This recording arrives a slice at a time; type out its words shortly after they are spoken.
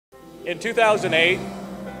In 2008,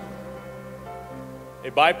 a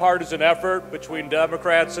bipartisan effort between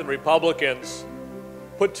Democrats and Republicans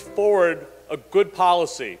put forward a good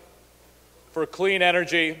policy for clean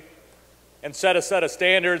energy and set a set of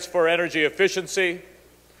standards for energy efficiency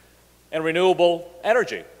and renewable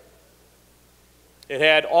energy. It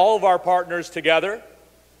had all of our partners together.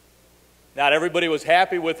 Not everybody was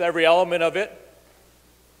happy with every element of it,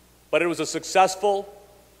 but it was a successful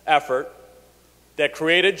effort that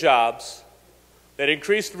created jobs, that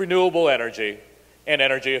increased renewable energy and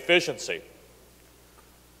energy efficiency.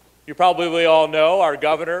 You probably all know our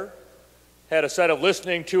governor had a set of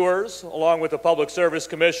listening tours along with the Public Service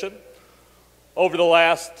Commission over the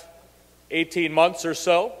last 18 months or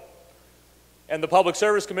so. And the Public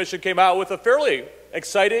Service Commission came out with a fairly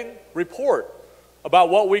exciting report about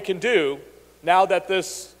what we can do now that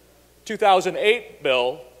this 2008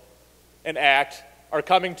 bill and act are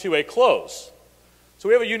coming to a close. So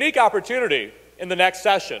we have a unique opportunity in the next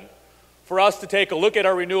session for us to take a look at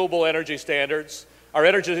our renewable energy standards, our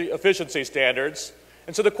energy efficiency standards.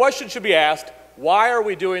 And so the question should be asked, why are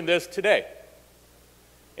we doing this today?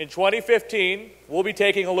 In 2015, we'll be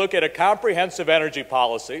taking a look at a comprehensive energy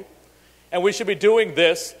policy, and we should be doing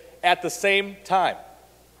this at the same time.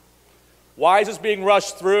 Why is this being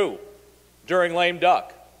rushed through during lame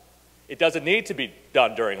duck? It doesn't need to be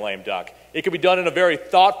done during lame duck. It can be done in a very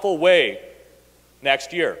thoughtful way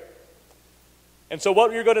next year. And so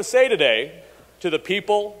what you're going to say today to the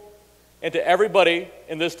people and to everybody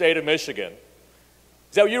in this state of Michigan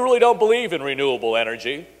is that you really don't believe in renewable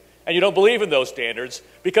energy and you don't believe in those standards,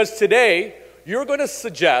 because today you're going to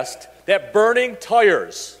suggest that burning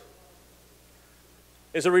tires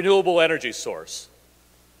is a renewable energy source.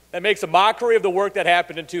 That makes a mockery of the work that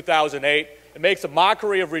happened in 2008. It makes a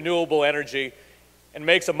mockery of renewable energy and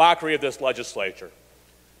makes a mockery of this legislature.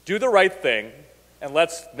 Do the right thing, and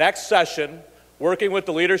let's, next session, working with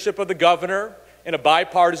the leadership of the governor in a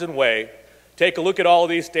bipartisan way, take a look at all of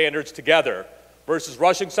these standards together versus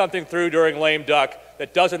rushing something through during lame duck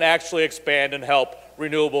that doesn't actually expand and help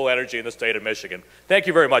renewable energy in the state of Michigan. Thank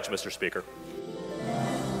you very much, Mr. Speaker.